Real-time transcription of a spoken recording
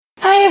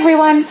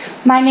everyone.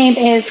 My name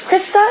is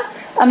Krista,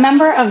 a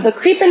member of the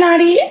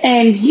Creepinati,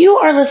 and you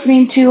are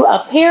listening to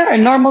A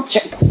Paranormal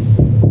Chicks.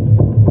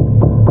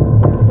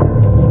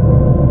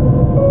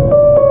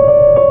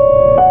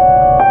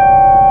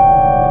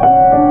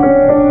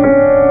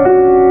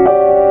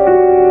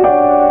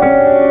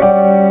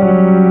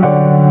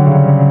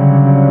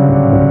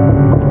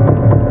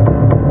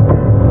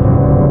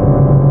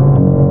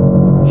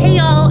 Hey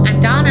y'all, I'm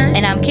Donna.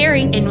 And I'm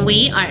Carrie. And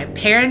we are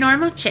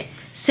Paranormal Chicks.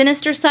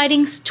 Sinister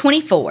Sightings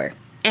 24.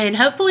 And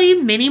hopefully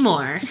many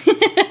more.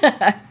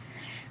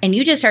 And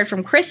you just heard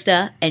from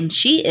Krista, and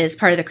she is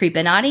part of the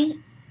Creepinati,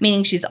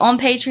 meaning she's on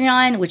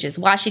Patreon, which is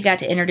why she got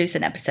to introduce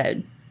an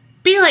episode.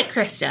 Be like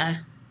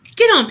Krista.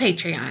 Get on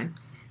Patreon.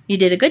 You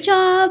did a good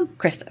job,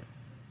 Krista.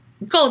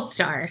 Gold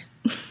star.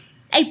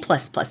 A++.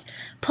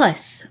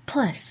 Plus.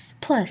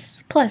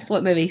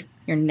 What movie?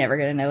 You're never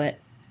going to know it.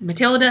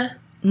 Matilda.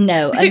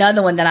 No,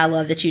 another one that I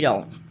love that you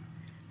don't.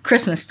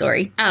 Christmas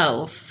Story.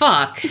 Oh,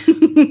 fuck.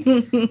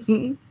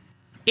 Ew.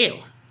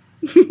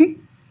 I'm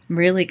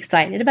really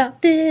excited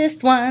about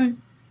this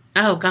one.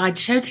 Oh, God,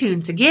 show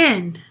tunes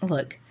again.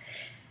 Look,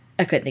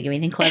 I couldn't think of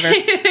anything clever.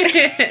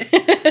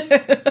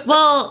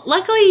 Well,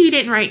 luckily you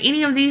didn't write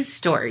any of these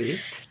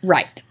stories.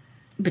 Right.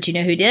 But you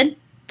know who did?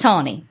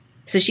 Tawny.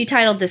 So she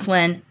titled this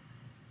one,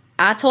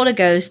 I Told a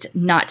Ghost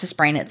Not to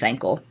Sprain Its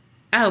Ankle.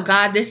 Oh,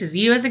 God, this is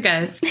you as a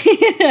ghost.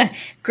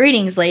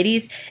 Greetings,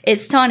 ladies.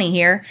 It's Tawny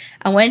here.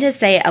 I wanted to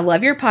say I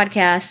love your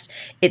podcast.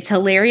 It's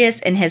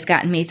hilarious and has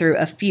gotten me through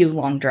a few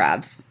long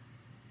drives.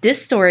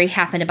 This story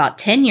happened about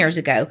 10 years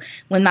ago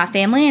when my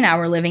family and I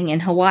were living in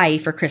Hawaii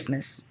for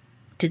Christmas.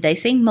 Did they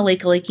sing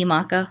Malika Liki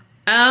Maka?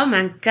 Oh,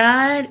 my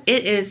God.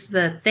 It is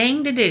the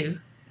thing to do.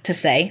 To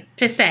say.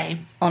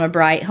 On a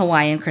bright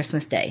Hawaiian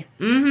Christmas day.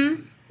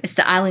 Mm-hmm. It's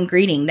the island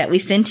greeting that we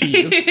send to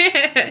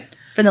you.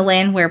 From the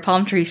land where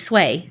palm trees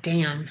sway.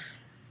 Damn.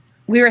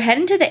 We were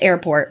heading to the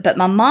airport, but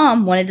my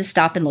mom wanted to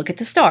stop and look at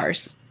the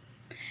stars.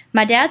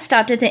 My dad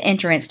stopped at the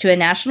entrance to a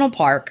national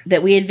park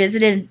that we had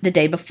visited the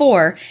day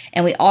before,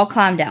 and we all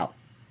climbed out.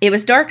 It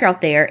was dark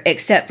out there,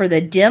 except for the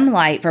dim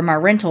light from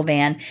our rental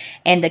van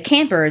and the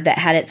camper that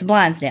had its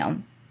blinds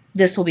down.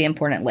 This will be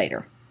important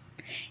later.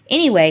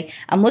 Anyway,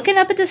 I'm looking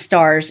up at the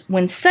stars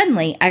when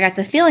suddenly I got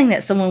the feeling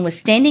that someone was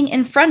standing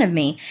in front of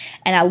me,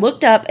 and I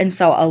looked up and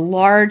saw a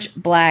large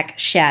black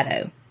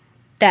shadow.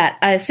 That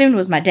I assumed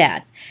was my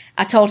dad.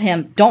 I told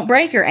him, "Don't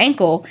break your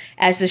ankle,"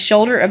 as the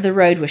shoulder of the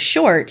road was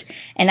short,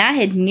 and I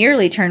had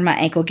nearly turned my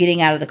ankle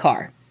getting out of the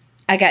car.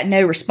 I got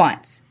no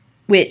response,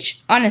 which,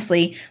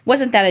 honestly,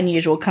 wasn't that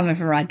unusual coming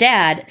from my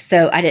dad,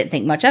 so I didn't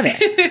think much of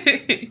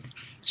it.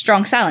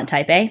 Strong silent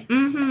type, eh?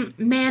 Mm-hmm.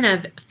 Man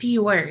of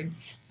few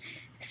words.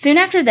 Soon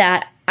after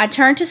that, I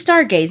turned to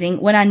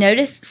stargazing when I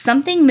noticed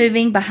something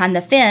moving behind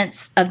the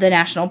fence of the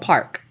national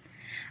park.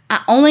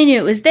 I only knew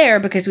it was there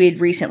because we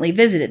had recently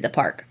visited the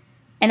park.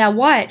 And I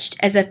watched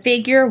as a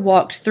figure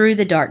walked through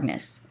the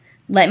darkness.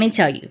 Let me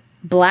tell you,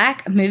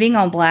 black moving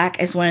on black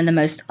is one of the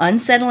most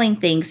unsettling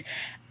things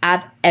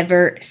I've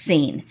ever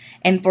seen.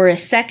 And for a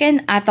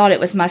second, I thought it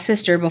was my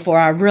sister before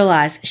I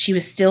realized she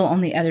was still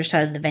on the other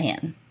side of the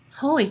van.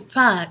 Holy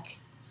fuck.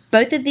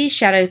 Both of these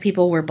shadow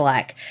people were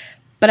black.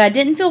 But I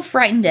didn't feel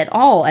frightened at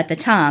all at the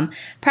time,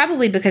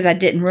 probably because I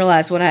didn't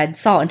realize what I had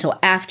saw until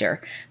after.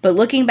 But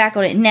looking back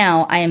on it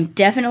now, I am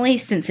definitely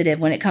sensitive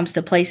when it comes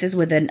to places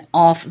with an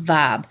off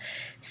vibe.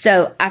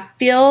 So I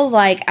feel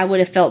like I would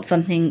have felt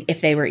something if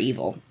they were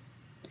evil.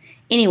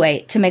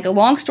 Anyway, to make a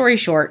long story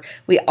short,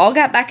 we all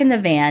got back in the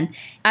van.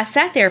 I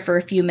sat there for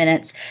a few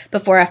minutes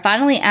before I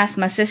finally asked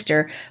my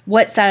sister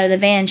what side of the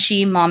van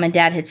she, mom, and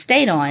dad had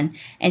stayed on,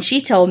 and she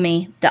told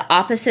me the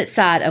opposite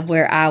side of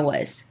where I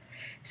was.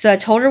 So I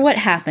told her what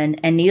happened,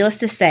 and needless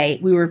to say,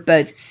 we were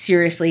both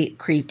seriously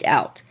creeped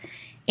out.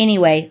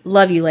 Anyway,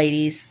 love you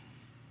ladies.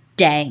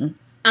 Dang.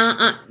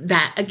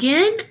 That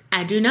again,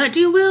 I do not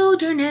do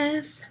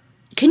wilderness.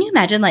 Can you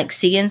imagine, like,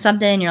 seeing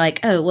something and you're like,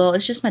 oh, well,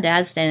 it's just my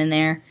dad standing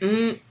there.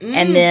 Mm-mm.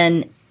 And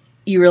then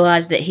you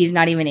realize that he's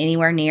not even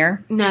anywhere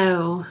near?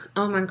 No.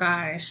 Oh, my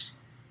gosh.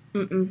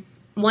 Mm-mm.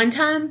 One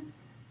time,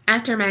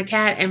 after my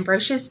cat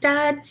Ambrosius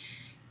died,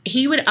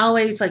 he would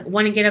always, like,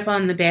 want to get up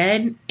on the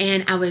bed,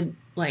 and I would,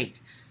 like,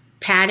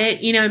 pat it,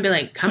 you know, and be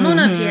like, come on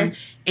up here.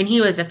 And he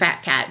was a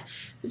fat cat.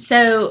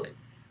 So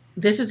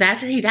this is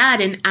after he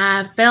died, and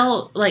I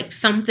felt like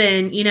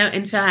something, you know,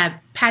 and so I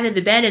patted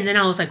the bed, and then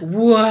I was like,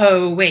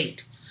 whoa,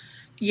 wait,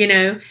 you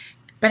know,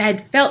 but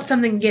I'd felt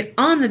something get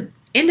on the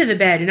end of the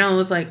bed, and I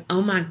was like,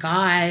 oh my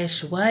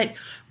gosh, what?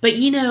 But,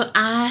 you know,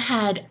 I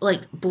had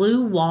like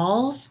blue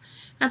walls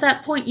at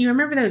that point. You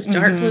remember those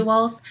dark blue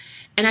walls?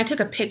 And I took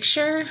a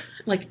picture,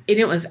 like, and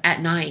it was at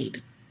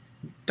night,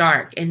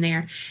 dark in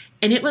there.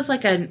 And it was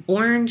like an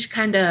orange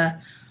kind of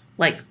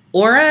like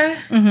aura,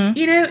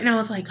 you know? And I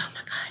was like, oh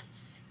my God,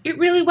 it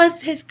really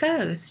was his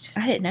ghost.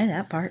 I didn't know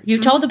that part. You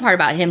told the part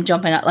about him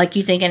jumping up, like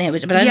you thinking it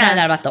was, but I didn't know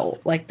that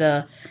about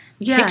the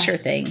picture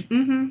thing.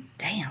 Mm-hmm.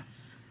 Damn.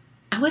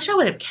 I wish I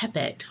would have kept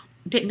it.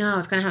 Didn't know I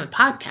was going to have a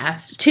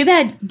podcast. Too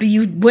bad, but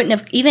you wouldn't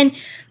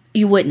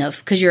have,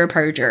 because you're a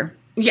purger.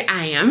 Yeah,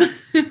 I am.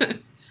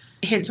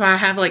 Hence why I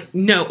have, like,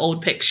 no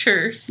old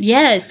pictures.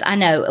 Yes, I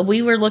know.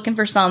 We were looking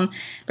for some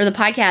for the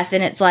podcast,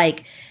 and it's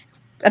like,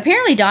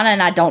 apparently Donna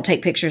and I don't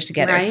take pictures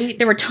together. Right.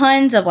 There were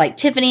tons of, like,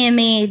 Tiffany and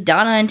me,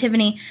 Donna and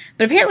Tiffany,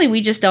 but apparently we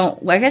just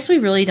don't, I guess we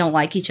really don't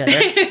like each other.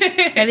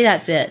 Maybe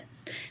that's it.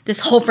 This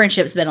whole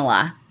friendship's been a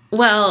lie.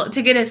 Well,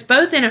 to get us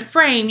both in a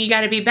frame, you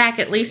got to be back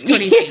at least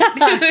 20 feet.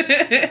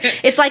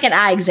 It's like an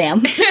eye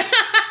exam.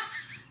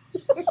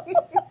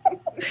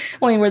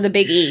 Only we're the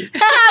big E.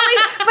 But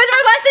we're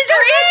lessons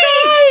are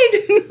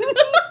easy!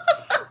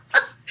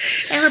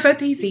 And we're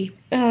both easy.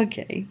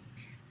 Okay.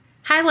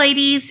 Hi,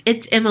 ladies.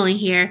 It's Emily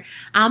here.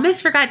 I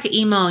almost forgot to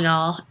email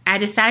y'all. I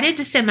decided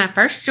to send my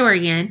first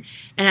story in,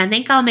 and I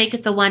think I'll make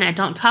it the one I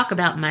don't talk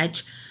about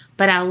much,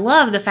 but I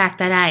love the fact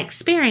that I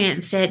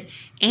experienced it,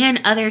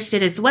 and others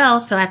did as well,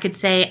 so I could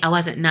say I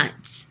wasn't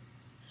nuts.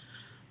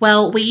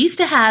 Well, we used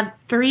to have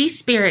 3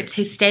 spirits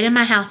who stayed in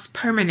my house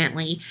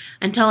permanently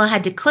until I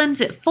had to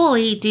cleanse it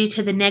fully due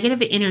to the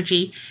negative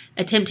energy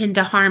attempting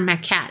to harm my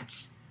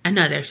cats.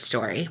 Another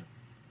story.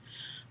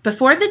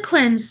 Before the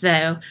cleanse,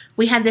 though,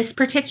 we had this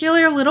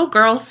particular little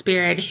girl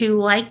spirit who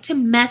liked to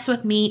mess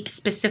with me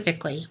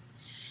specifically.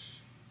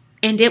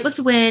 And it was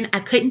when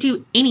I couldn't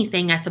do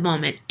anything at the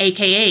moment,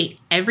 aka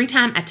every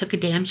time I took a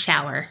damn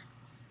shower.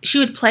 She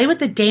would play with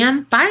the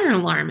damn fire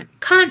alarm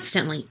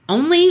constantly,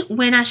 only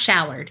when I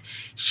showered.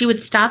 She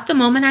would stop the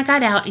moment I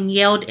got out and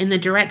yelled in the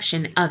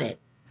direction of it.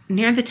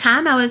 Near the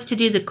time I was to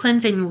do the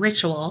cleansing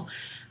ritual,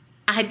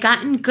 I had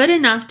gotten good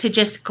enough to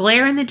just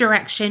glare in the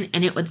direction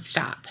and it would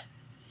stop.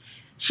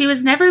 She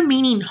was never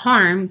meaning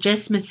harm,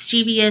 just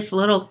mischievous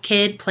little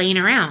kid playing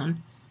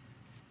around.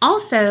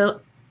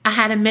 Also, I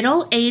had a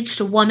middle-aged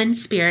woman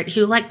spirit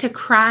who liked to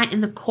cry in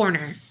the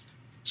corner.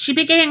 She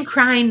began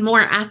crying more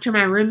after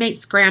my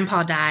roommate's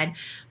grandpa died,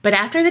 but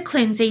after the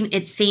cleansing,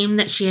 it seemed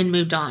that she had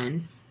moved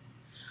on.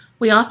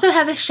 We also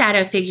have a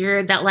shadow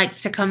figure that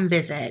likes to come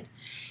visit.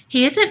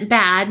 He isn't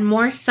bad,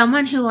 more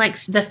someone who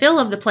likes the feel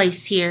of the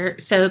place here,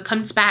 so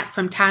comes back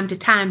from time to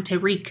time to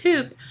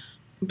recoup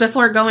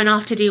before going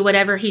off to do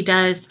whatever he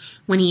does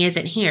when he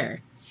isn't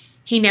here.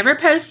 He never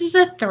posts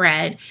a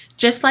thread,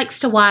 just likes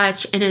to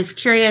watch and is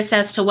curious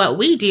as to what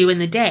we do in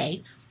the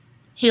day.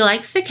 He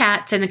likes the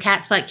cats and the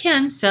cats like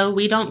him, so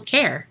we don't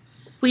care.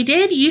 We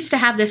did used to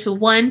have this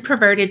one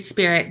perverted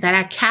spirit that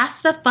I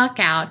cast the fuck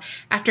out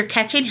after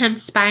catching him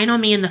spying on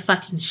me in the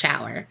fucking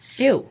shower.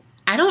 Ew.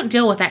 I don't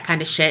deal with that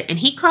kind of shit, and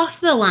he crossed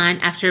the line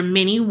after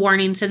many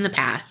warnings in the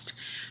past.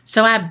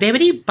 So I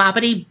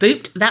bibbity-bobbity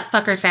booped that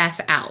fucker's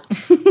ass out.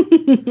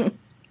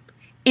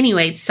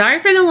 Anyway, sorry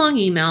for the long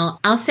email.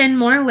 I'll send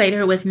more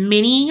later with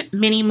many,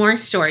 many more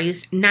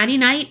stories.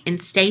 Nighty-night and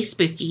stay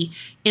spooky.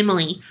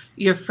 Emily,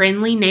 your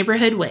friendly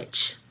neighborhood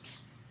witch.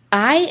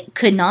 I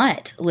could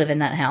not live in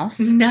that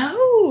house.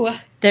 No.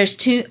 There's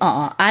two,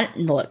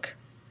 look,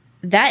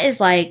 that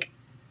is like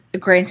a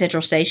Grand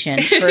Central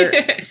Station for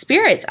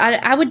spirits.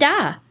 I would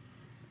die.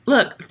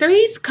 Look,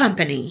 three's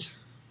company.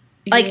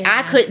 Like,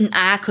 Yeah.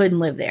 I couldn't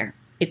live there.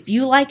 If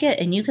you like it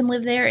and you can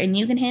live there and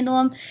you can handle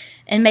them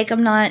and make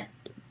them not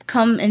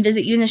come and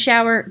visit you in the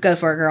shower, go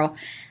for it, girl.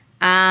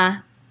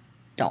 I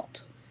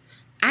don't.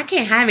 I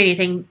can't have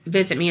anything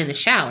visit me in the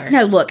shower.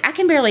 No, look, I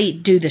can barely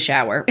do the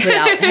shower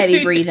without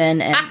heavy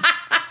breathing, and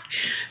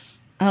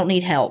I don't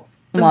need help.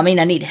 Well, I mean,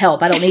 I need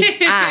help. I don't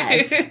need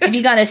eyes. If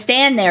you're going to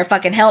stand there,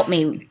 fucking help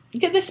me.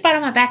 Get this spot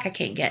on my back I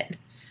can't get.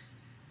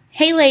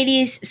 Hey,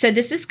 ladies. So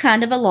this is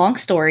kind of a long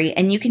story,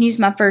 and you can use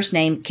my first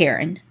name,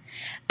 Karen.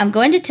 I'm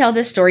going to tell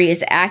this story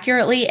as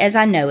accurately as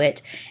I know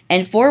it,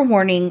 and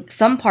forewarning,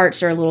 some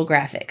parts are a little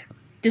graphic.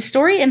 The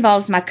story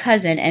involves my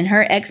cousin and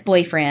her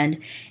ex-boyfriend,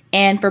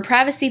 and for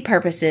privacy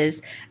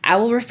purposes, I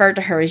will refer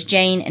to her as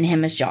Jane and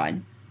him as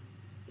John.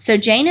 So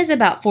Jane is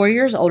about 4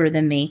 years older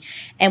than me,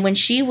 and when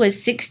she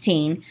was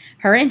 16,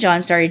 her and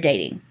John started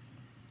dating.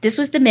 This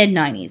was the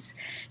mid-90s.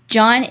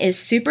 John is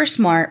super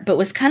smart, but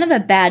was kind of a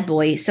bad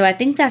boy, so I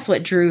think that's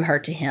what drew her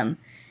to him.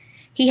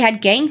 He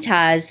had gang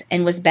ties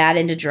and was bad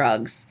into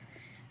drugs.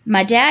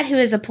 My dad, who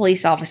is a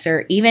police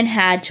officer, even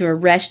had to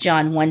arrest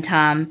John one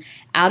time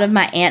out of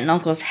my aunt and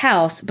uncle's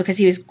house because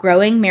he was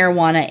growing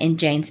marijuana in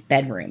Jane's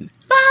bedroom.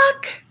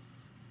 Fuck!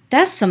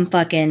 That's some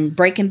fucking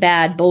Breaking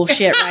Bad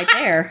bullshit right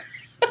there.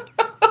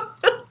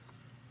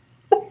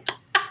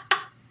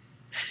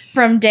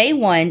 From day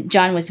one,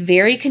 John was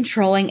very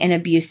controlling and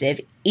abusive,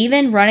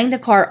 even running the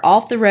car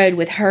off the road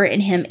with her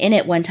and him in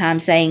it one time,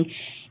 saying,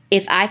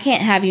 "If I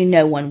can't have you,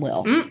 no one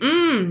will."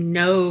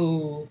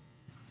 No.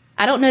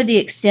 I don't know the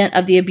extent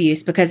of the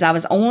abuse because I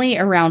was only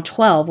around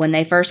 12 when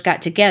they first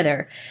got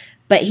together,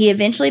 but he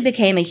eventually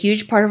became a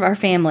huge part of our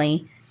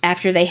family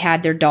after they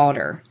had their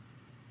daughter.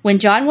 When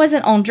John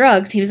wasn't on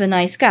drugs, he was a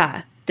nice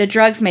guy. The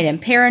drugs made him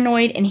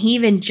paranoid, and he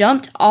even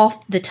jumped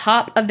off the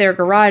top of their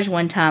garage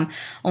one time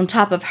on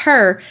top of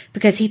her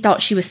because he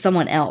thought she was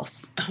someone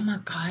else. Oh my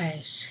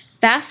gosh.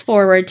 Fast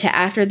forward to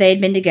after they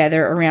had been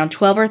together around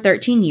 12 or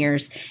 13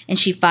 years, and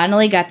she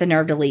finally got the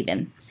nerve to leave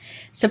him.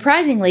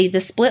 Surprisingly, the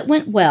split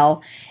went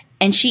well,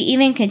 and she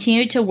even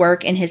continued to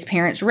work in his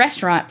parents'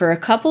 restaurant for a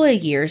couple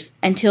of years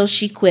until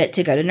she quit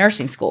to go to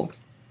nursing school.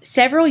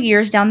 Several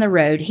years down the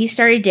road, he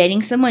started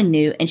dating someone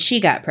new and she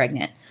got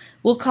pregnant.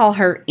 We'll call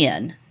her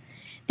N.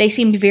 They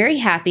seemed very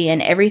happy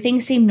and everything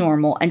seemed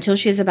normal until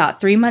she was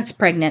about 3 months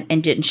pregnant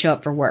and didn't show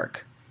up for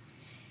work.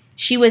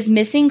 She was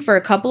missing for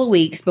a couple of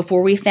weeks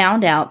before we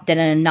found out that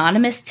an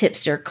anonymous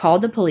tipster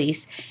called the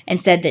police and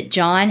said that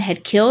John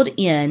had killed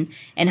N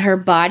and her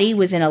body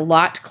was in a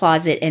locked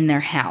closet in their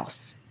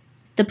house.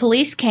 The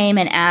police came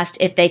and asked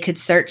if they could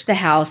search the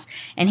house,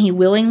 and he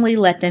willingly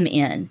let them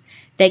in.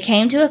 They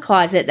came to a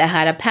closet that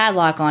had a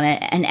padlock on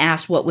it and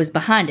asked what was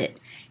behind it.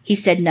 He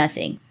said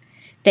nothing.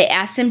 They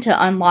asked him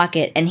to unlock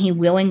it, and he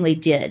willingly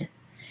did.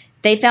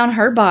 They found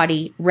her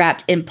body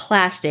wrapped in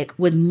plastic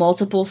with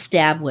multiple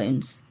stab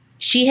wounds.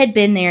 She had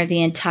been there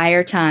the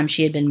entire time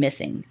she had been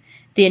missing.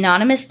 The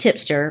anonymous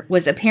tipster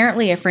was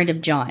apparently a friend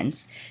of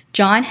John's.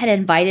 John had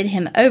invited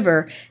him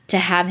over to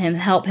have him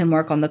help him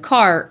work on the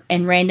car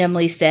and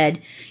randomly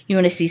said, "You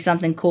want to see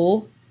something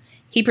cool?"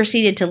 He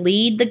proceeded to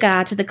lead the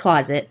guy to the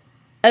closet,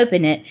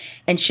 open it,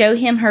 and show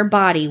him her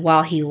body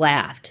while he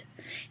laughed.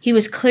 He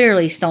was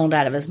clearly stoned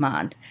out of his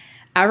mind.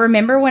 I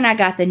remember when I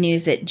got the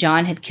news that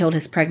John had killed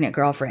his pregnant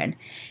girlfriend.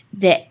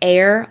 The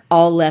air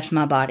all left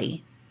my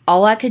body.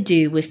 All I could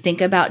do was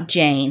think about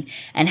Jane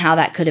and how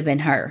that could have been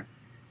her.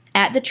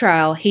 At the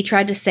trial, he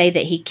tried to say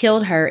that he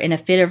killed her in a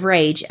fit of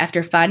rage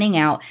after finding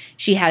out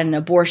she had an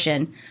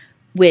abortion,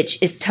 which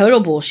is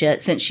total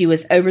bullshit since she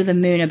was over the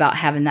moon about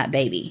having that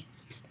baby.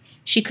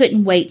 She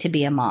couldn't wait to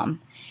be a mom.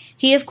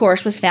 He, of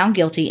course, was found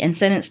guilty and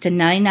sentenced to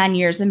 99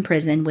 years in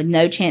prison with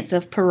no chance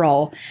of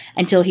parole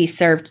until he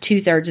served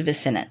 2/3 of his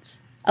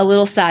sentence. A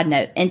little side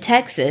note, in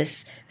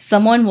Texas,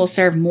 someone will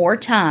serve more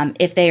time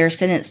if they are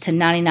sentenced to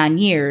 99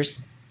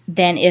 years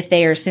than if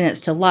they are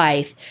sentenced to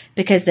life,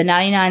 because the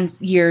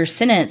 99-year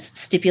sentence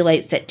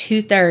stipulates that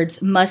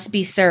 2/3 must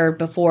be served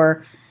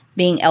before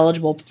being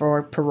eligible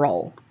for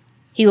parole.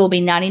 He will be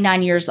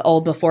 99 years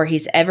old before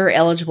he's ever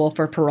eligible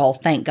for parole,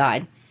 thank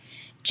God.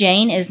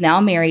 Jane is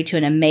now married to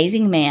an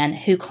amazing man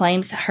who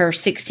claims her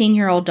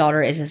 16-year-old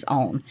daughter is his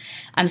own.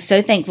 I'm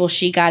so thankful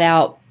she got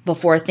out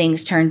before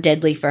things turned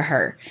deadly for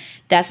her.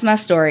 That's my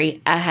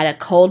story. I had a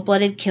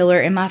cold-blooded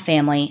killer in my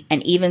family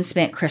and even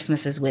spent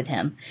Christmases with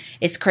him.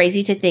 It's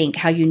crazy to think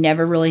how you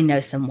never really know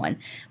someone.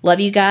 Love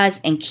you guys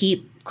and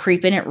keep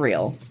creeping it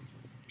real.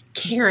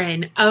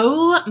 Karen,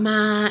 oh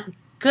my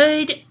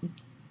good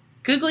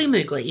googly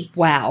moogly.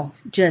 Wow.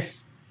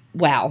 Just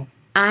wow.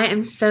 I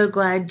am so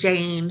glad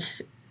Jane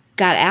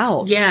got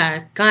out.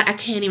 Yeah. God, I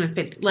can't even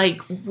fit. Like,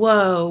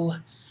 whoa.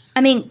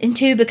 I mean, and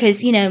two,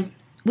 because, you know,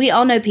 we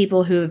all know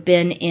people who have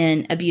been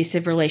in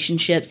abusive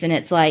relationships, and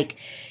it's like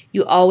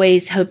you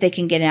always hope they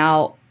can get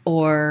out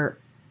or,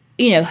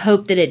 you know,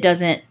 hope that it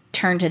doesn't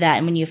turn to that.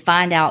 And when you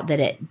find out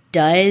that it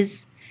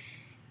does,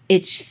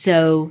 it's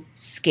so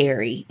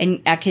scary.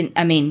 And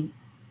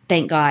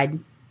thank God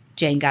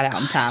Jane got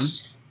out in time.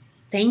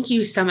 Thank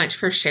you so much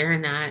for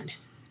sharing that.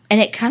 And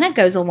it kind of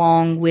goes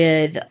along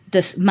with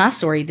my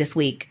story this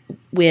week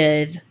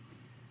with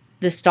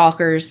the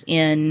stalkers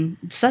in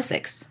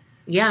Sussex.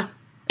 Yeah.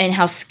 And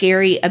how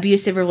scary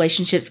abusive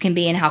relationships can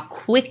be and how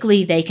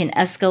quickly they can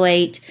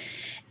escalate.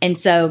 And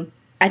so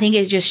I think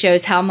it just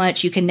shows how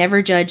much you can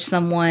never judge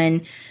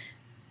someone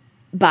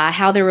by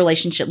how their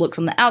relationship looks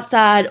on the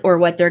outside or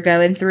what they're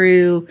going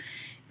through.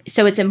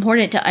 So it's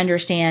important to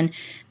understand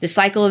the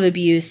cycle of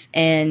abuse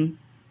and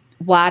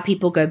why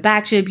people go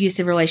back to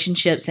abusive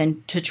relationships,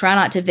 and to try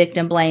not to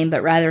victim blame,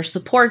 but rather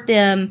support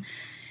them.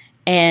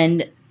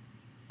 And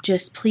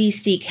just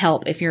please seek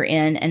help if you're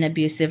in an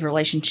abusive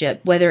relationship,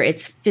 whether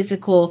it's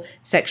physical,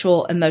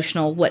 sexual,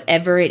 emotional,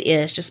 whatever it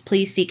is. Just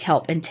please seek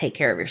help and take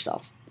care of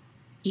yourself.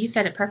 You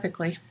said it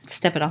perfectly.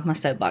 Stepping off my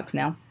soapbox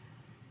now.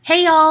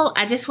 Hey, y'all.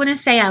 I just want to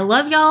say I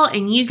love y'all,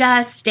 and you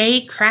guys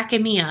stay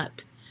cracking me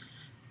up.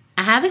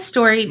 I have a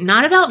story,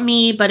 not about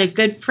me, but a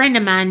good friend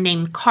of mine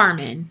named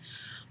Carmen.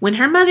 When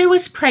her mother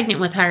was pregnant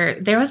with her,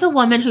 there was a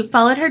woman who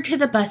followed her to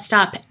the bus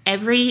stop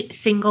every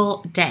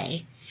single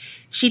day.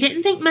 She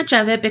didn't think much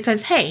of it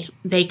because, hey,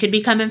 they could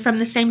be coming from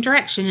the same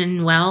direction,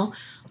 and, well,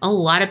 a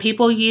lot of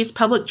people use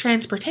public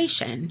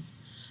transportation.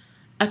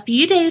 A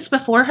few days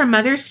before her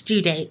mother's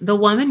due date, the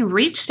woman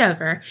reached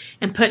over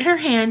and put her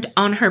hand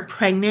on her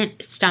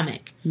pregnant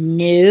stomach.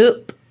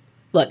 Nope.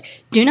 Look,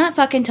 do not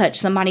fucking touch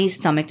somebody's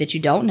stomach that you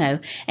don't know,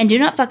 and do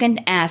not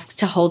fucking ask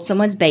to hold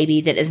someone's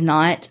baby that is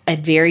not a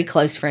very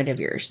close friend of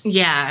yours.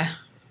 Yeah.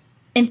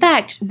 In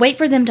fact, wait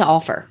for them to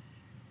offer.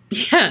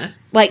 Yeah.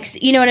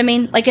 Like, you know what I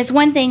mean? Like, it's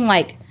one thing,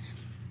 like,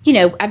 you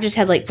know, I've just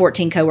had, like,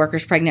 14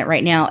 coworkers pregnant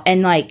right now,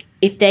 and, like,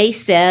 if they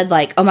said,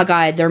 like, oh, my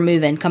God, they're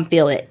moving, come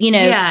feel it, you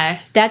know? Yeah.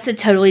 That's a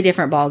totally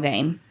different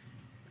ballgame.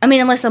 I mean,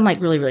 unless I'm,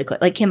 like, really, really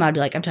close. Like, Kim, I'd be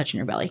like, I'm touching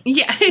your belly.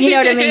 Yeah. You know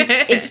what I mean?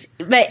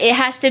 But it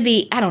has to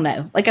be, I don't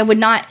know. Like,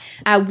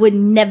 I would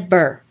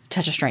never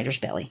touch a stranger's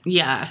belly.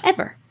 Yeah.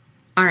 Ever.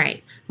 All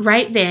right.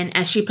 Right then,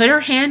 as she put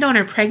her hand on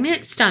her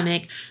pregnant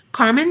stomach,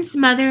 Carmen's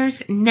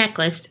mother's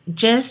necklace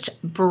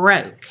just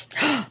broke.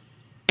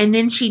 And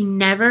then she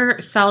never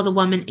saw the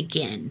woman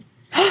again.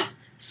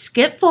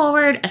 Skip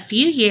forward a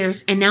few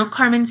years, and now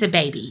Carmen's a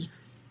baby.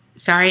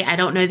 Sorry, I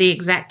don't know the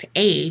exact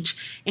age,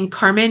 and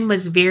Carmen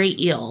was very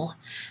ill.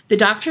 The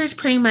doctors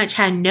pretty much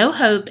had no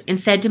hope and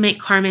said to make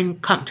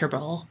Carmen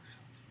comfortable.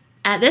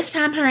 At this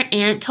time, her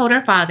aunt told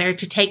her father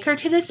to take her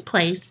to this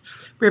place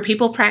where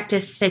people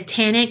practice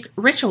satanic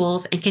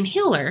rituals and can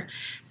heal her,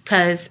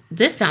 because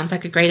this sounds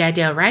like a great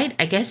idea, right?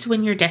 I guess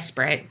when you're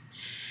desperate.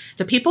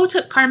 The people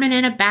took Carmen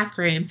in a back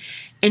room,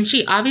 and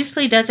she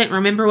obviously doesn't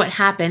remember what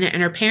happened,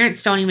 and her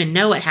parents don't even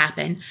know what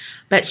happened,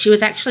 but she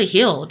was actually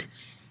healed.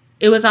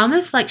 It was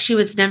almost like she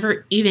was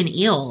never even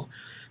ill.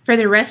 For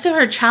the rest of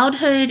her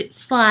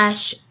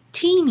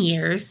childhood/teen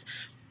years,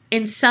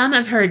 in some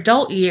of her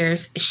adult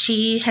years,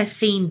 she has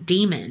seen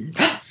demons.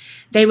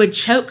 They would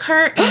choke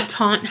her and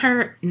taunt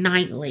her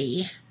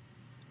nightly.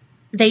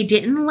 They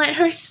didn't let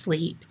her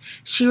sleep.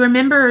 She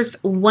remembers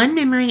one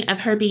memory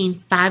of her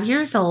being 5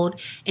 years old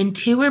and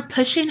two were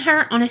pushing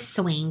her on a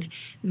swing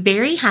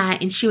very high,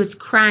 and she was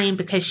crying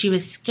because she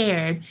was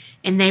scared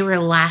and they were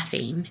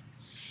laughing.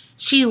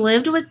 She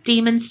lived with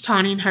demons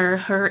taunting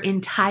her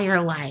entire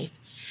life.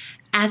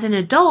 As an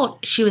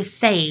adult, she was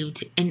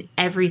saved and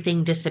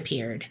everything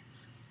disappeared.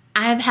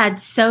 I have had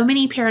so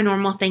many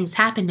paranormal things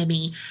happen to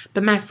me,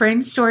 but my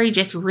friend's story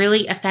just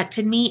really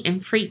affected me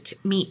and freaked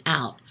me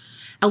out.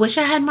 I wish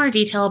I had more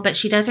detail, but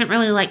she doesn't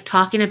really like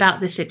talking about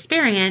this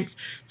experience,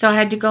 so I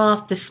had to go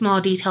off the small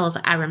details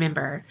I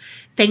remember.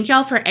 Thank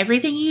y'all for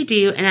everything you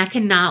do, and I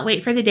cannot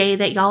wait for the day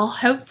that y'all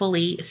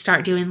hopefully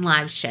start doing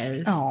live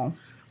shows. Oh.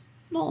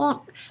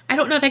 Well, I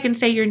don't know if I can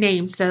say your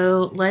name,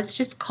 so let's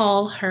just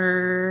call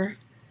her...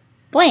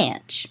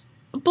 Blanche.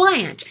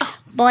 Blanche. Oh.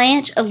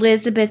 Blanche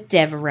Elizabeth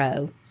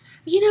Devereaux.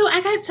 You know,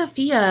 I got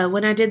Sophia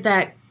when I did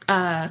that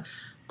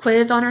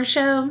quiz on her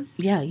show.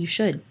 Yeah, you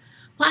should.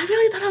 Well, I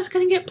really thought I was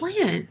going to get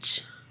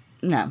Blanche.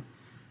 No.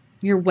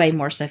 You're way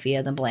more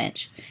Sophia than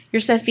Blanche. You're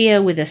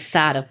Sophia with a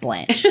side of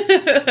Blanche.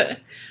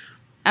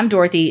 I'm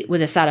Dorothy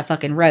with a side of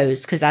fucking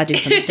Rose because I do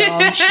some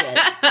dumb shit.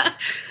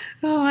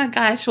 Oh my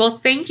gosh. Well,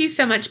 thank you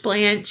so much,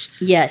 Blanche.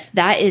 Yes,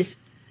 that is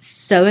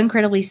so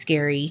incredibly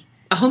scary.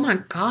 Oh my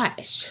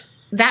gosh.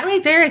 That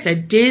right there is a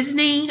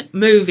Disney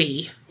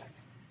movie.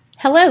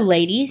 Hello,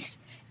 ladies.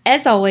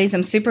 As always,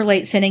 I'm super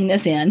late sending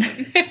this in.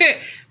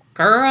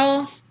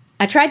 Girl.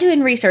 I tried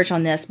doing research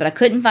on this, but I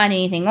couldn't find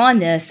anything on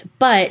this,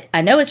 but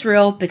I know it's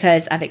real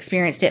because I've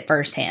experienced it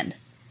firsthand.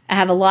 I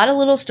have a lot of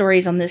little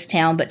stories on this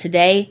town, but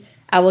today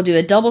I will do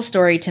a double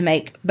story to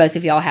make both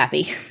of y'all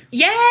happy.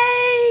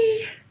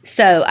 Yay!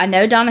 So, I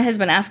know Donna has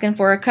been asking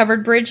for a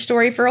covered bridge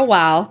story for a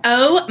while.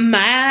 Oh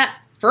my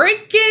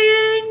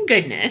freaking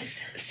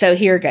goodness. So,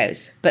 here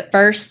goes. But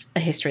first, a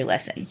history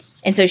lesson.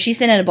 And so she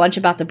sent in a bunch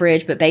about the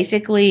bridge, but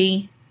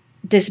basically,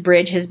 this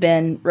bridge has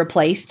been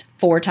replaced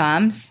 4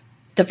 times.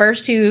 The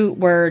first 2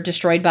 were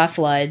destroyed by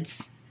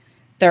floods.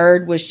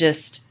 Third was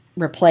just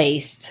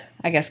replaced,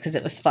 I guess because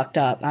it was fucked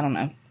up. I don't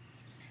know.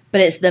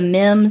 But it's the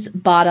Mims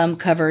Bottom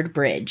Covered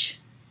Bridge.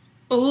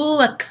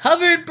 Oh, a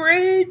covered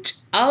bridge?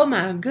 Oh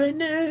my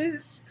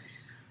goodness.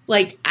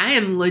 Like, I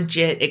am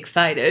legit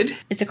excited.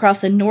 It's across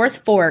the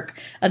North Fork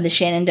of the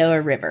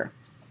Shenandoah River.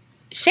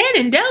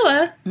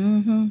 Shenandoah?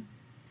 Mm-hmm.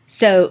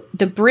 So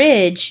the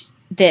bridge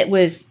that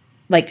was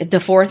like the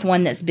 4th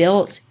one that's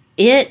built,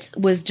 it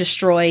was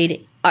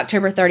destroyed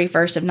October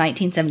 31st of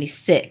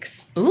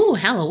 1976. Ooh,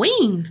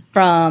 Halloween.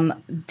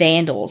 From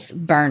vandals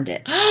burned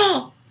it.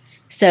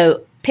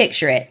 So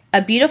picture it.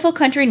 A beautiful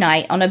country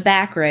night on a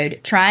back road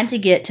trying to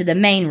get to the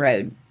main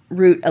road,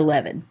 Route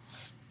 11.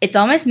 It's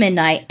almost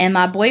midnight and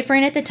my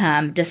boyfriend at the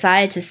time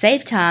decided to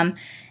save time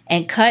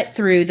and cut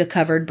through the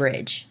covered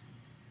bridge.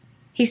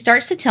 He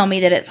starts to tell me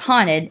that it's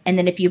haunted and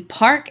that if you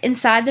park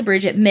inside the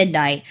bridge at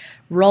midnight,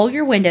 roll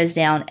your windows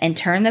down, and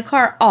turn the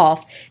car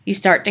off, you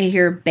start to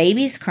hear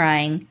babies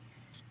crying,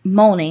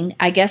 moaning,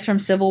 I guess from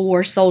Civil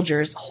War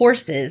soldiers,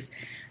 horses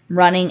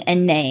running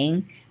and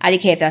neighing.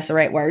 IDK if that's the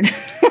right word.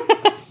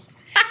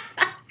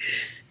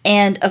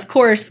 And, of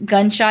course,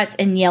 gunshots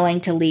and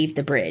yelling to leave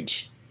the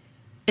bridge.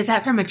 Is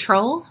that from a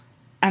troll?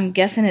 I'm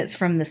guessing it's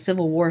from the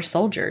Civil War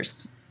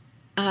soldiers.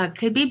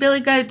 Could be Billy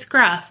Goat's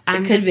gruff.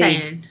 I'm just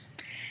saying.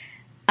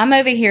 I'm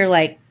over here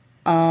like,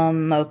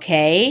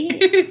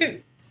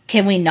 okay.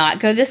 Can we not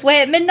go this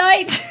way at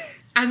midnight?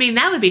 I mean,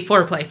 that would be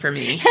foreplay for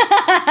me.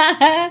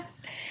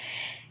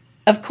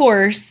 Of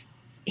course,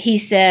 he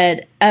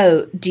said,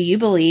 oh, do you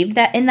believe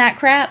that in that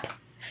crap?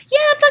 Yeah,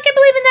 I fucking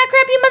believe in that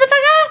crap, you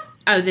motherfucker.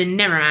 Oh, then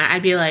never mind.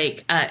 I'd be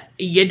like,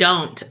 you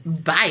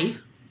don't. Bye.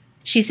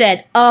 She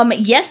said,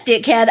 yes,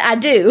 dickhead, I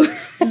do.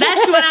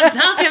 That's what I'm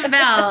talking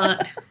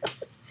about.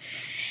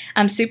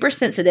 I'm super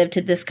sensitive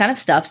to this kind of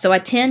stuff, so I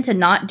tend to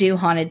not do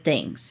haunted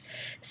things.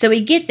 So we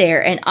get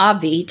there, and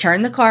Obvi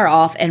turned the car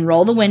off and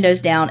roll the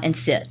windows down and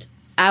sit.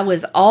 I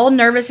was all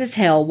nervous as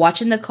hell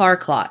watching the car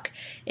clock.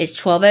 It's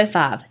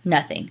 12:05,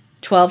 nothing.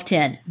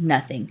 12:10,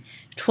 nothing.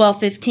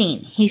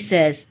 12:15, he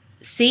says,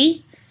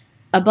 see?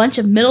 A bunch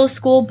of middle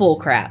school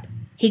bullcrap.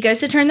 He goes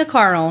to turn the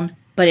car on,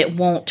 but it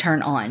won't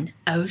turn on.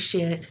 Oh,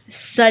 shit.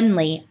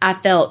 Suddenly, I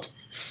felt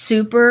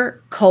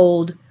super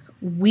cold,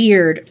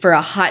 weird for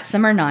a hot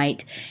summer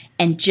night,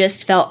 and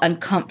just felt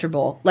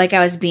uncomfortable, like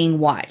I was being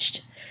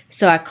watched.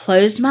 So I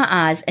closed my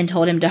eyes and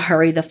told him to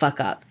hurry the fuck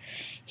up.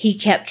 He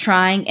kept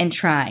trying and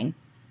trying.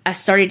 I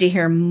started to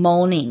hear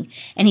moaning,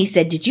 and he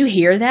said, "Did you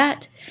hear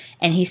that?"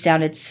 And he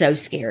sounded so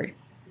scared.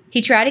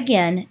 He tried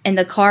again, and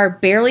the car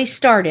barely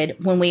started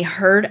when we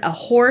heard a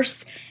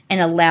hoarse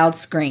and a loud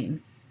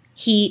scream.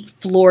 He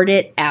floored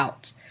it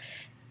out.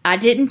 I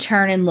didn't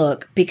turn and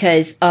look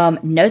because,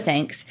 no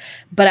thanks,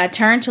 but I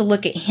turned to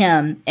look at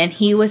him, and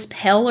he was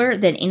paler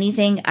than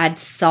anything I'd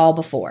saw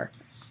before.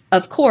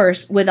 Of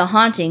course, with a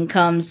haunting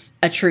comes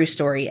a true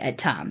story at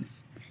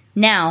times.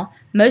 Now,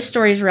 most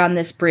stories around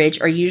this bridge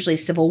are usually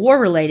Civil War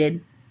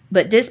related,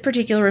 but this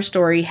particular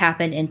story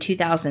happened in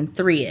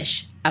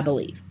 2003-ish, I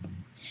believe.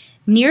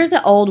 Near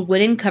the old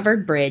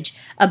wooden-covered bridge,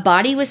 a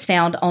body was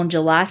found on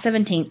July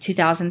 17,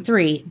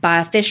 2003, by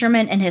a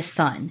fisherman and his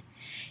son.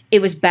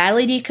 It was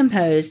badly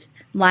decomposed,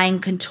 lying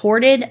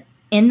contorted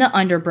in the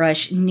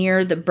underbrush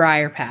near the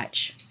briar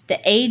patch. The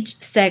age,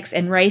 sex,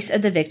 and race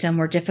of the victim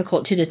were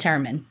difficult to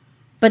determine,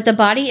 but the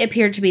body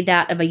appeared to be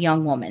that of a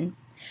young woman.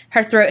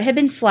 Her throat had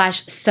been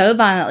slashed so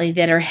violently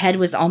that her head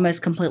was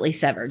almost completely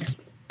severed.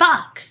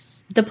 Fuck!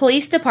 The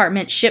police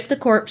department shipped the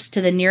corpse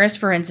to the nearest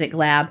forensic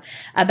lab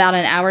about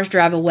an hour's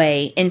drive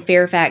away in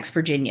Fairfax,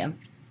 Virginia.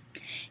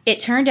 It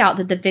turned out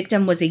that the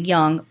victim was a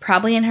young,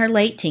 probably in her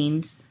late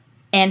teens,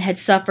 and had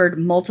suffered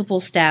multiple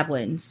stab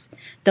wounds.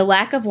 The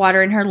lack of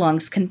water in her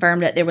lungs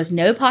confirmed that there was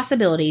no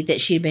possibility that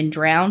she had been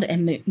drowned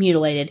and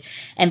mutilated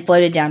and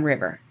floated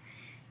downriver.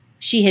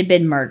 She had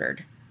been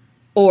murdered,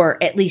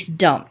 or at least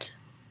dumped,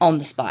 on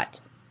the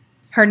spot.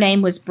 Her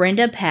name was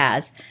Brenda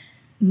Paz,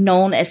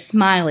 known as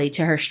Smiley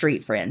to her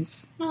street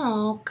friends.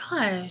 Oh,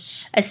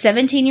 gosh. A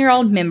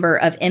 17-year-old member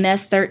of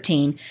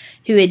MS-13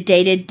 who had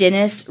dated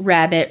Dennis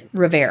Rabbit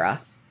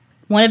Rivera,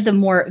 one of the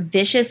more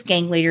vicious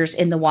gang leaders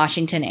in the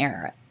Washington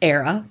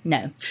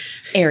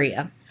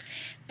area.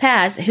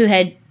 Paz, who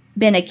had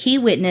been a key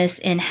witness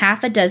in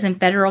half a dozen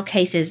federal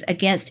cases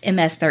against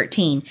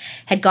MS-13,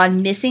 had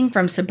gone missing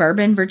from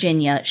suburban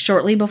Virginia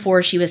shortly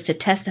before she was to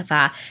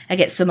testify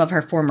against some of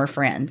her former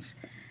friends.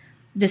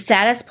 The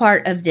saddest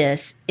part of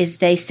this is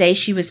they say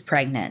she was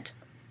pregnant.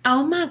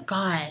 Oh my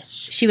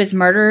gosh. She was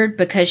murdered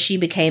because she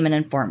became an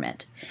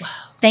informant. Wow.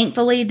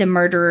 Thankfully, the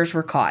murderers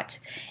were caught.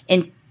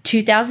 In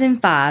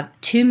 2005,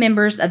 2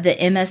 members of the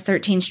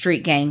MS-13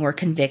 street gang were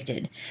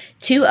convicted.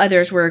 2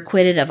 others were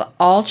acquitted of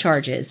all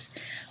charges.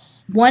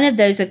 One of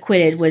those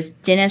acquitted was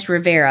Dennis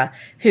Rivera,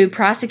 who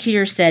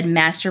prosecutors said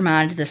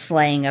masterminded the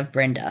slaying of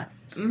Brenda.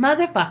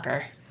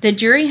 Motherfucker. The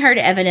jury heard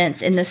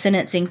evidence in the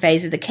sentencing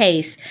phase of the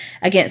case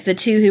against the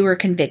 2 who were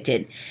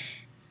convicted.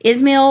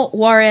 Ismael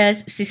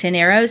Juarez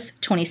Cisneros,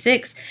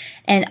 26,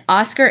 and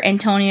Oscar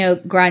Antonio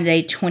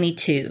Grande,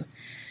 22.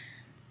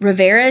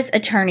 Rivera's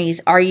attorneys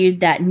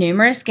argued that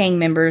numerous gang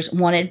members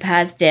wanted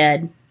Paz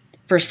dead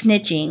for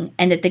snitching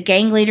and that the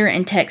gang leader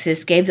in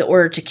Texas gave the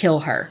order to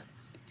kill her.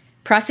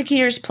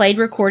 Prosecutors played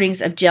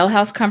recordings of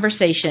jailhouse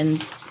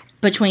conversations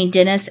between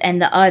Dennis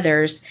and the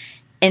others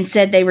and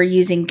said they were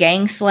using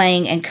gang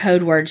slang and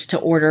code words to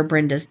order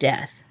Brenda's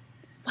death.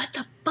 What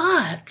the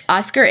fuck?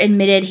 Oscar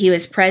admitted he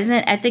was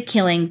present at the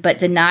killing but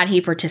denied he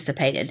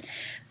participated.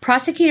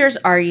 Prosecutors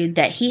argued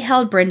that he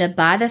held Brenda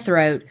by the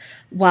throat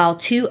while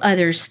 2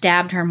 others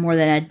stabbed her more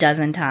than a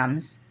dozen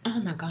times. Oh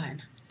my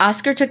God.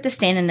 Oscar took the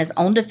stand in his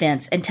own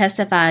defense and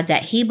testified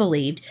that he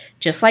believed,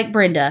 just like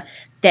Brenda,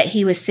 that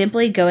he was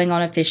simply going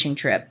on a fishing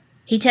trip.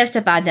 He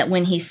testified that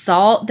when he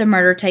saw the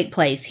murder take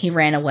place, he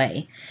ran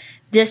away.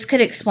 This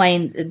could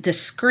explain the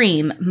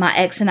scream my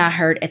ex and I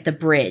heard at the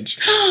bridge.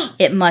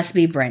 It must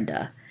be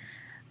Brenda.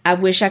 I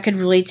wish I could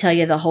really tell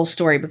you the whole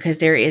story because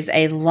there is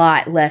a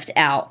lot left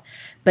out,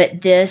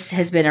 but this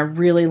has been a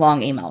really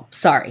long email.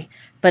 Sorry,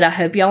 but I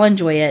hope y'all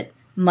enjoy it.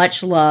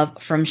 Much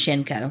love from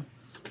Shinko.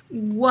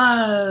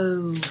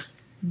 Whoa.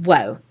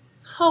 Whoa.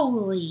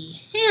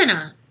 Holy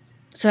Hannah.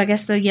 So I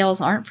guess the yells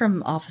aren't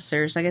from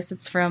officers. I guess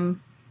it's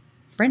from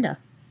Brenda.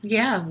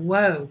 Yeah,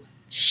 whoa.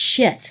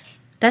 Shit.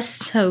 That's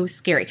so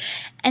scary.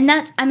 And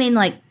that's, I mean,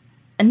 like,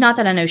 not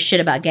that I know shit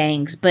about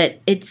gangs, but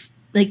it's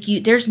like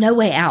there's no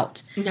way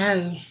out.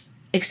 No.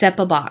 Except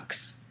a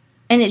box.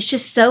 And it's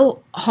just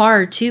so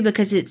hard, too,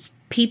 because it's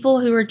people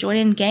who are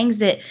joining gangs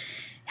that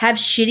have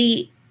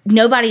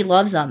nobody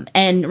loves them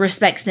and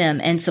respects them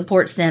and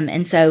supports them.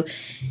 And so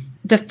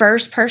the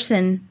first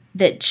person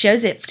that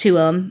shows it to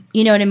them,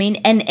 you know what I mean?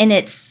 And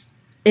it's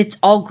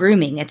all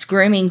grooming. It's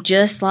grooming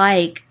just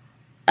like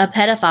a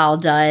pedophile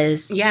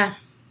does. Yeah.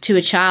 To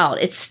a child.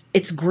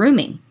 It's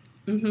grooming.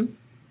 Mm-hmm.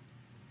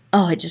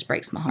 Oh, it just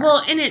breaks my heart.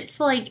 Well, and it's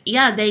like,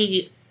 yeah,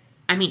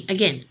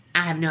 again,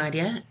 I have no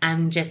idea.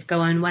 I'm just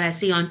going what I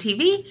see on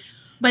TV.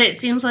 But it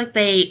seems like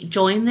they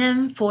join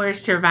them for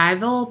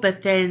survival,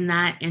 but then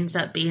that ends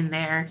up being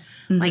their,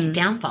 like,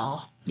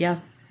 downfall. Yeah.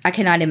 I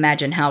cannot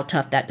imagine how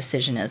tough that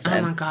decision is, though.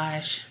 Oh, my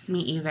gosh. Me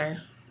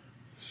either.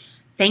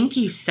 Thank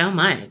you so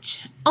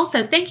much.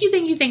 Also, thank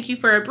you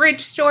for a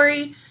bridge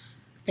story.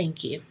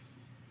 Thank you.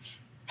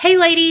 Hey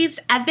ladies,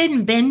 I've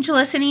been binge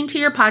listening to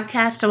your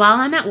podcast while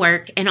I'm at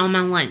work and on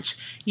my lunch.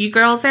 You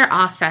girls are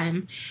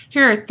awesome.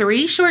 Here are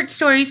 3 short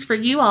stories for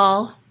you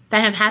all.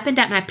 that have happened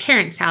at my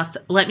parents' house.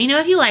 Let me know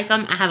if you like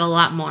them. I have a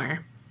lot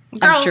more.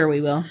 Girl, I'm sure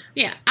we will.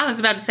 Yeah, I was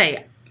about to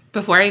say,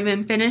 before I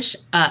even finish,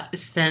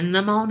 send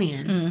them on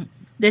in.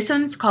 This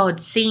one's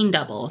called Scene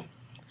Double.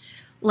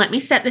 Let me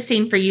set the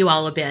scene for you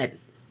all a bit.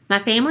 My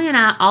family and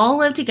I all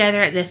lived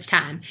together at this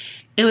time.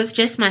 It was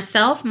just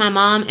myself, my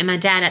mom, and my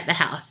dad at the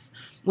house.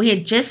 We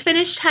had just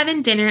finished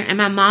having dinner, and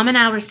my mom and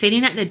I were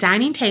sitting at the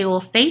dining table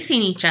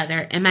facing each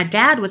other, and my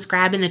dad was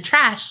grabbing the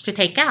trash to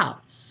take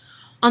out.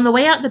 On the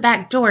way out the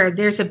back door,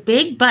 there's a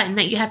big button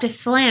that you have to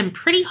slam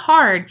pretty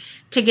hard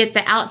to get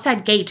the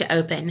outside gate to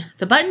open.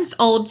 The button's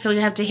old, so you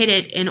have to hit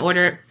it in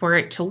order for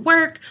it to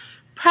work.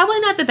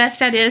 Probably not the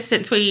best idea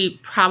since we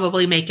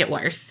probably make it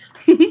worse.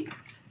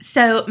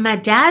 So my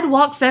dad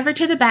walks over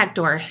to the back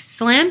door,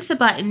 slams the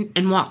button,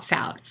 and walks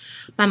out.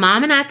 My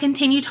mom and I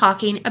continue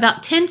talking.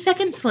 About 10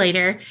 seconds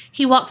later,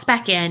 he walks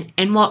back in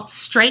and walks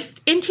straight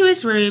into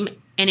his room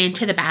and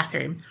into the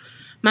bathroom.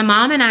 My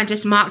mom and I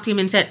just mocked him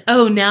and said,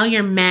 "Oh, now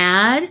you're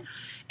mad?"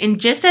 And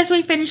just as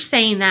we finished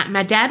saying that,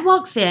 my dad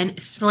walks in,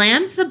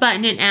 slams the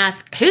button, and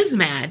asks, "Who's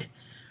mad?"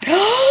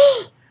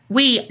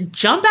 We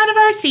jump out of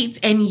our seats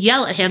and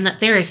yell at him that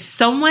there is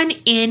someone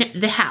in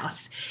the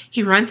house.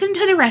 He runs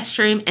into the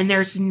restroom and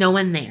there's no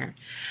one there.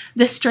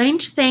 The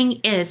strange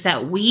thing is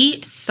that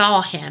we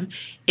saw him.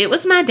 It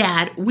was my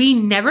dad. We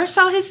never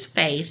saw his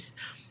face,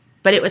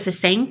 but it was the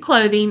same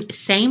clothing,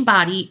 same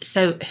body.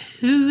 So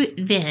who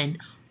then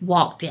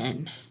walked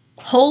in?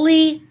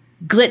 Holy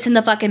glitz in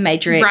the fucking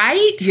Matrix.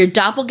 Right? Your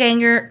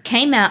doppelganger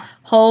came out.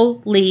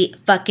 Holy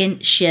fucking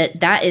shit.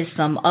 That is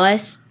some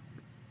Us.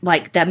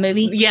 Like that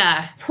movie?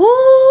 Yeah.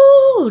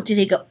 Whoo! Did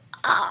he go,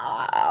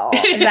 oh?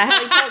 Is that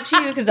how he talked to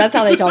you? Because that's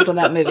how they talked on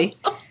that movie.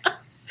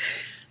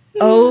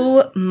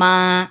 Oh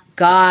my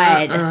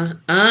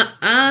God.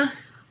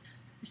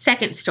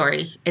 Second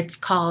story. It's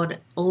called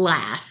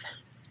Laugh.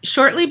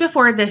 Shortly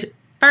before the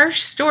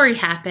first story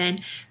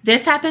happened,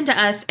 this happened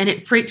to us and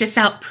it freaked us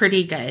out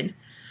pretty good.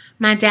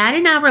 My dad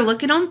and I were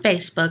looking on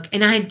Facebook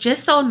and I had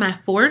just sold my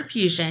Ford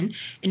Fusion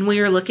and we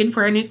were looking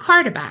for a new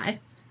car to buy.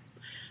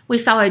 We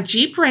saw a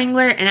Jeep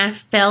Wrangler and I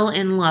fell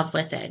in love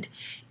with it.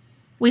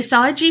 We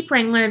saw a Jeep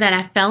Wrangler that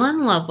I fell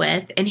in love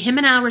with, and him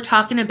and I were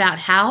talking about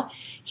how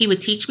he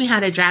would teach me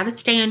how to drive a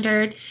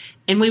standard,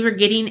 and we were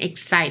getting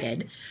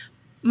excited.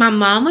 My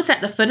mom was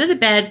at the foot of the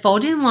bed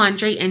folding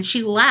laundry, and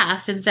she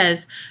laughs and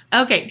says,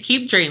 "Okay,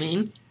 keep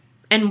dreaming,"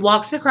 and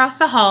walks across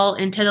the hall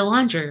into the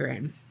laundry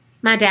room.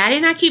 My dad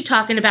and I keep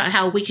talking about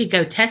how we could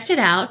go test it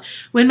out.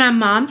 When my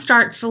mom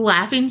starts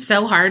laughing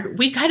so hard,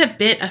 we got a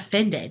bit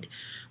offended.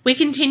 We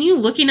continue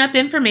looking up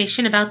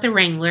information about the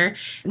Wrangler.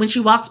 When she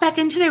walks back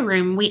into the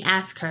room, we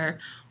ask her,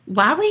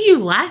 "Why were you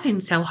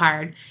laughing so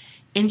hard?"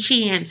 And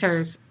she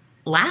answers,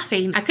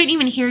 "Laughing? I couldn't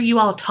even hear you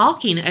all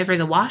talking over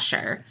the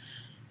washer."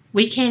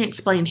 We can't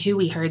explain who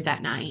we heard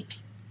that night.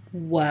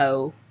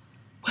 Whoa.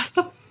 What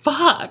the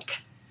fuck?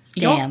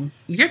 Damn.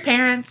 Your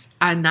parents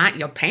are not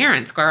your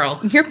parents, girl.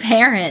 Your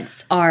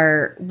parents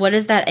are, what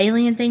is that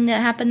alien thing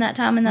that happened that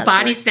time in that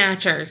Body story?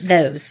 snatchers.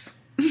 Those.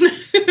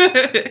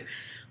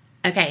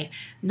 Okay,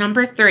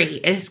 number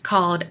 3 is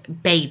called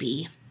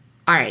Baby.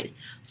 All right,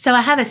 so I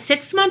have a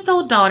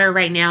 6-month-old daughter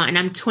right now, and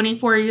I'm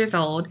 24 years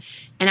old,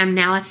 and I'm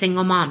now a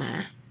single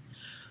mama.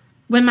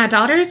 When my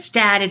daughter's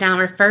dad and I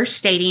were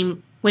first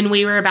dating, when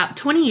we were about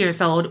 20 years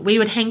old, we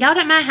would hang out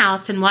at my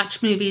house and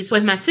watch movies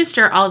with my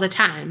sister all the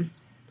time.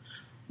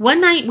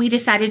 One night, we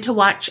decided to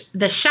watch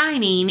The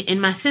Shining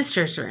in my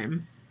sister's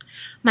room.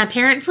 My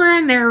parents were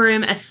in their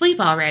room asleep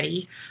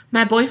already.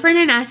 My boyfriend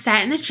and I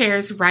sat in the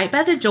chairs right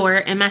by the door,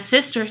 and my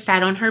sister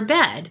sat on her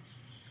bed.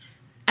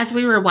 As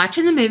we were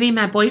watching the movie,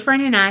 my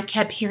boyfriend and I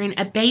kept hearing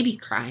a baby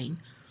crying.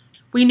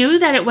 We knew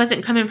that it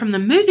wasn't coming from the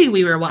movie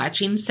we were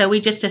watching, so we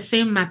just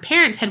assumed my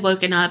parents had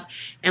woken up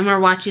and were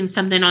watching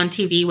something on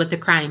TV with the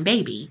crying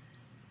baby.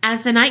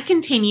 As the night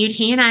continued,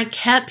 he and I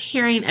kept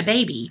hearing a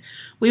baby.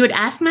 We would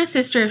ask my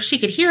sister if she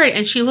could hear it,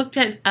 and she looked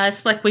at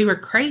us like we were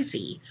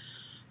crazy.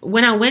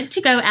 When I went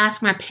to go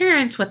ask my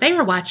parents what they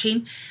were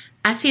watching,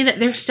 I see that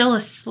they're still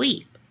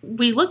asleep.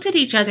 We looked at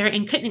each other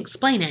and couldn't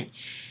explain it.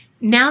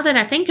 Now that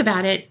I think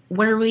about it,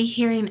 were we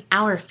hearing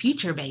our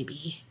future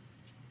baby?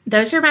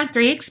 Those are my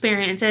 3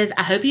 experiences.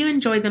 I hope you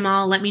enjoyed them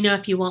all. Let me know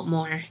if you want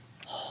more.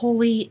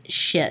 Holy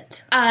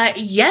shit.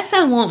 Yes,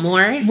 I want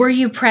more. Were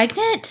you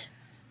pregnant?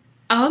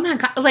 Oh my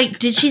God. Like,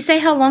 did she say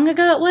how long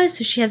ago it was?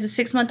 So she has a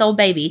 6-month-old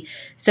baby.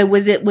 So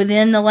was it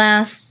within the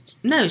last...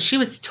 No, she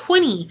was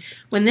 20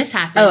 when this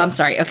happened. Oh, I'm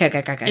sorry. Okay.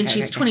 And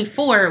she's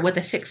 24 with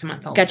a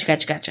 6-month-old.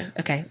 Gotcha.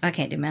 Okay, I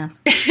can't do math.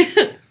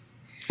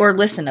 Or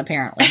listen,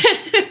 apparently.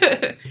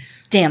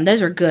 Damn,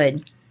 those are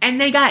good.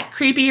 And they got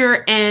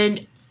creepier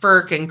and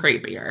freaking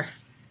creepier.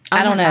 Oh,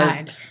 I don't know.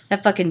 God.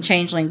 That fucking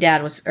changeling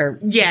dad was, or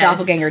yes.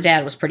 doppelganger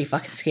dad was pretty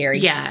fucking scary.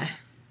 Yeah.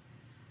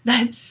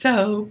 That's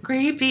so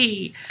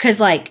creepy. Because,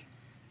 like,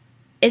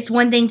 it's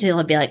one thing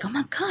to be like, oh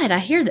my God, I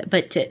hear that.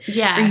 But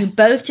for you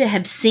both to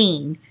have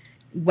seen,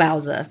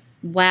 wowza.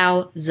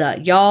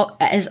 Y'all,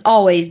 as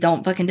always,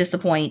 don't fucking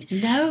disappoint.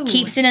 No.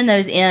 Keep sending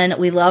those in.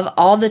 We love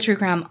all the true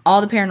crime,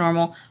 all the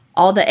paranormal,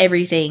 all the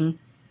everything.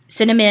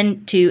 send them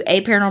in to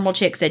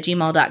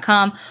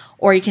aparanormalchicks@gmail.com,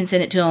 or you can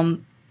send it to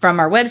them from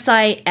our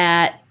website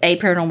at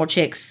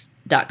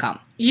aparanormalchicks.com.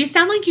 You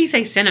sound like you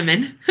say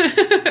cinnamon.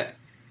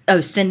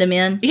 Oh, send them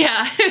in?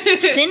 Yeah.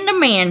 Send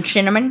them in,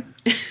 cinnamon.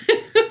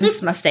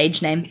 That's my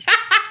stage name.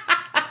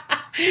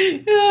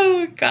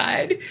 Oh,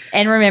 God.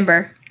 And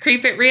remember,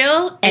 creep it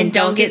real and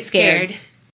don't get scared.